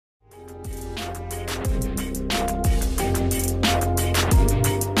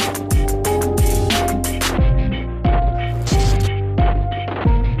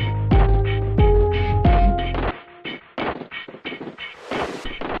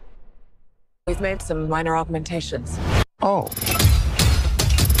We've made some minor augmentations. Oh.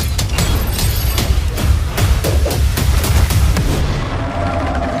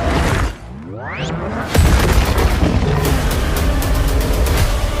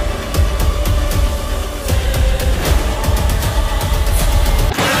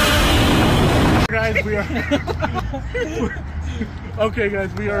 Guys, we are okay.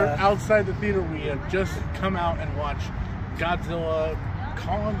 Guys, we are outside the theater. We have just come out and watched Godzilla,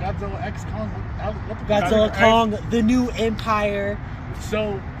 Godzilla X Kong, Godzilla Kong, the new Empire.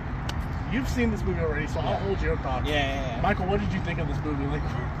 So, you've seen this movie already, so I'll hold your thoughts. Yeah. Michael, what did you think of this movie? Like,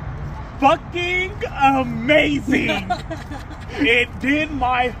 Fucking amazing! It did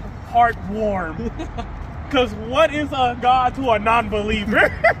my heart warm. Cause what is a god to a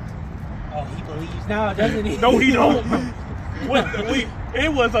non-believer? Oh, he believes now, doesn't he? No, he don't.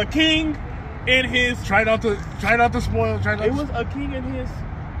 It was a king in his. try not to spoil. It was a king in his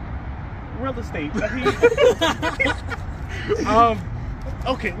real estate.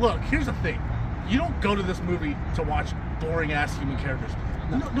 Okay, look. Here's the thing. You don't go to this movie to watch boring ass human characters.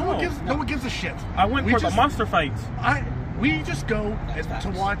 No one gives a shit. I went for the monster fights. We just go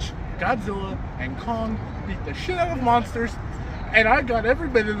to watch Godzilla and Kong beat the shit out of monsters. And I got every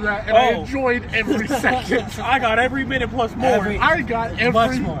minute of that, and I enjoyed every second. I got every minute plus more. I got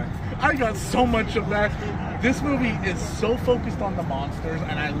much more. I got so much of that. This movie is so focused on the monsters,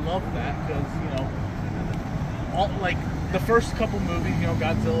 and I love that because like the first couple movies,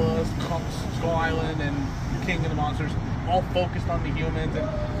 Godzilla, Skull Island, and King of the Monsters, all focused on the humans, and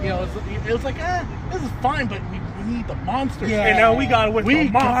it was like, this is fine, but we need the monsters. Yeah. And now we got the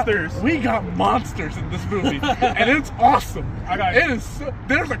monsters. We got monsters in this movie, and it's awesome.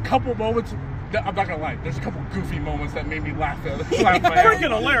 There's a couple moments. I'm not gonna lie. There's a couple goofy moments that made me laugh at.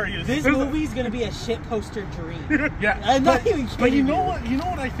 Freaking hilarious. This movie's gonna be a shit poster dream. Yeah, I'm not even kidding. But you know what? You know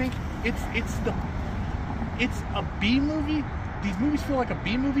what I think? It's a B movie. These movies feel like a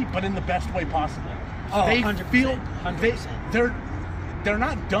B movie, but in the best way possible. Oh, they 100%, feel 100%. They're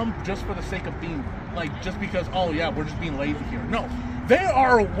not dumb just for the sake of being just because we're just being lazy here. No, they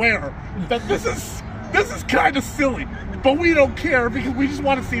are aware that this is kind of silly, but we don't care because we just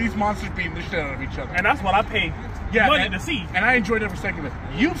want to see these monsters beating the shit out of each other. And that's what I paid money to see. And I enjoyed every second of it.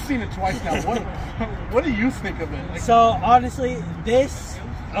 You've seen it twice now. What do you think of it? So honestly, this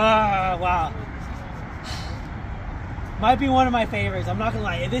wow. Might be one of my favorites. I'm not gonna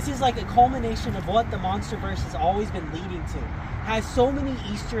lie. This is like a culmination of what the MonsterVerse has always been leading to. Has so many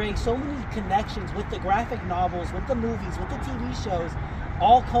Easter eggs, so many connections with the graphic novels, with the movies, with the TV shows,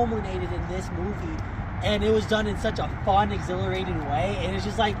 all culminated in this movie. And it was done in such a fun, exhilarating way. And it's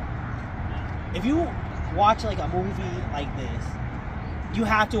just like, if you watch like a movie like this, you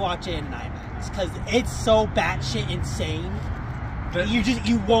have to watch it in IMAX because it's so batshit insane.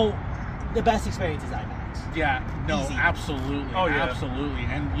 You won't. The best experience is IMAX. Yeah, no, Easy. Absolutely. Oh, yeah. Absolutely.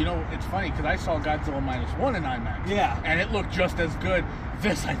 And it's funny because I saw Godzilla -1 in IMAX. Yeah. And it looked just as good.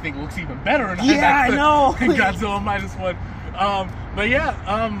 This, I think, looks even better in IMAX I know. than Godzilla -1. But yeah,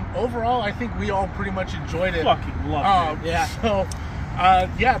 overall, I think we all pretty much enjoyed it. Fucking loved it. Yeah. So,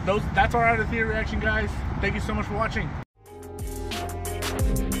 that's our out of theater reaction, guys. Thank you so much for watching.